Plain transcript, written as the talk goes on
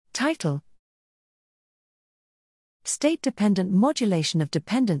Title: State-dependent modulation of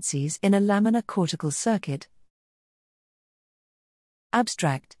dependencies in a laminar cortical circuit.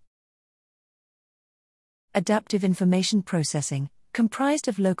 Abstract: Adaptive information processing, comprised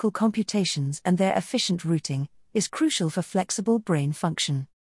of local computations and their efficient routing, is crucial for flexible brain function.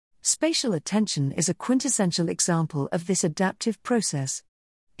 Spatial attention is a quintessential example of this adaptive process.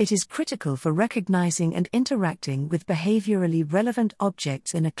 It is critical for recognizing and interacting with behaviorally relevant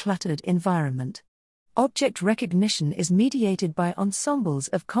objects in a cluttered environment. Object recognition is mediated by ensembles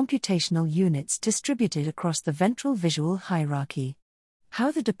of computational units distributed across the ventral visual hierarchy.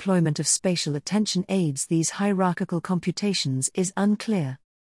 How the deployment of spatial attention aids these hierarchical computations is unclear.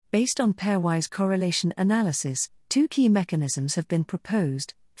 Based on pairwise correlation analysis, two key mechanisms have been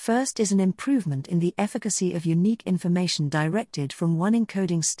proposed. First is an improvement in the efficacy of unique information directed from one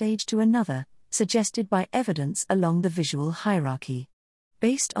encoding stage to another, suggested by evidence along the visual hierarchy.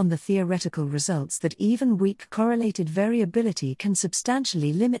 Based on the theoretical results that even weak correlated variability can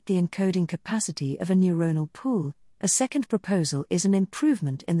substantially limit the encoding capacity of a neuronal pool, a second proposal is an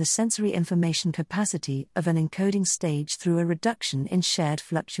improvement in the sensory information capacity of an encoding stage through a reduction in shared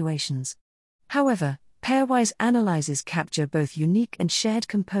fluctuations. However, pairwise analyses capture both unique and shared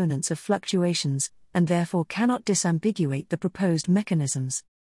components of fluctuations, and therefore cannot disambiguate the proposed mechanisms.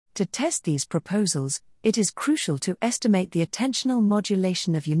 To test these proposals, it is crucial to estimate the attentional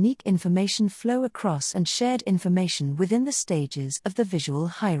modulation of unique information flow across and shared information within the stages of the visual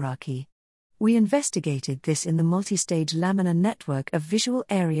hierarchy. We investigated this in the multi-stage laminar network of visual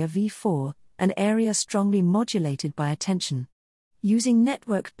area V4, an area strongly modulated by attention. Using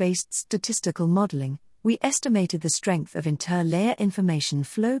network-based statistical modeling, we estimated the strength of inter-layer information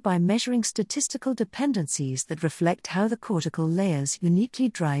flow by measuring statistical dependencies that reflect how the cortical layers uniquely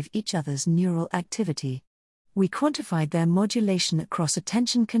drive each other's neural activity. We quantified their modulation across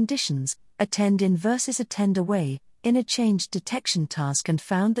attention conditions, attend in versus attend away, in a change detection task, and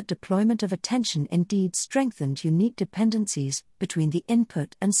found that deployment of attention indeed strengthened unique dependencies between the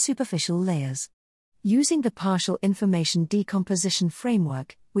input and superficial layers. Using the partial information decomposition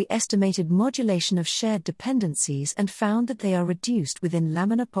framework, we estimated modulation of shared dependencies and found that they are reduced within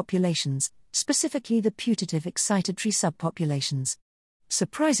laminar populations, specifically the putative excitatory subpopulations.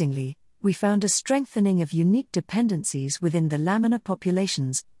 Surprisingly, we found a strengthening of unique dependencies within the laminar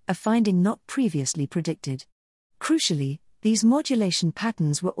populations, a finding not previously predicted. Crucially, these modulation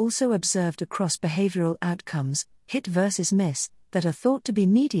patterns were also observed across behavioral outcomes, hit versus miss, that are thought to be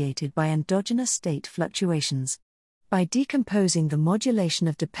mediated by endogenous state fluctuations. By decomposing the modulation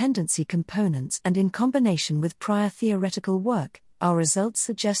of dependency components and in combination with prior theoretical work, our results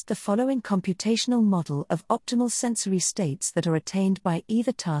suggest the following computational model of optimal sensory states that are attained by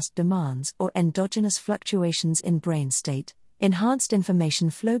either task demands or endogenous fluctuations in brain state, enhanced information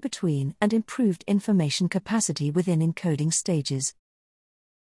flow between and improved information capacity within encoding stages.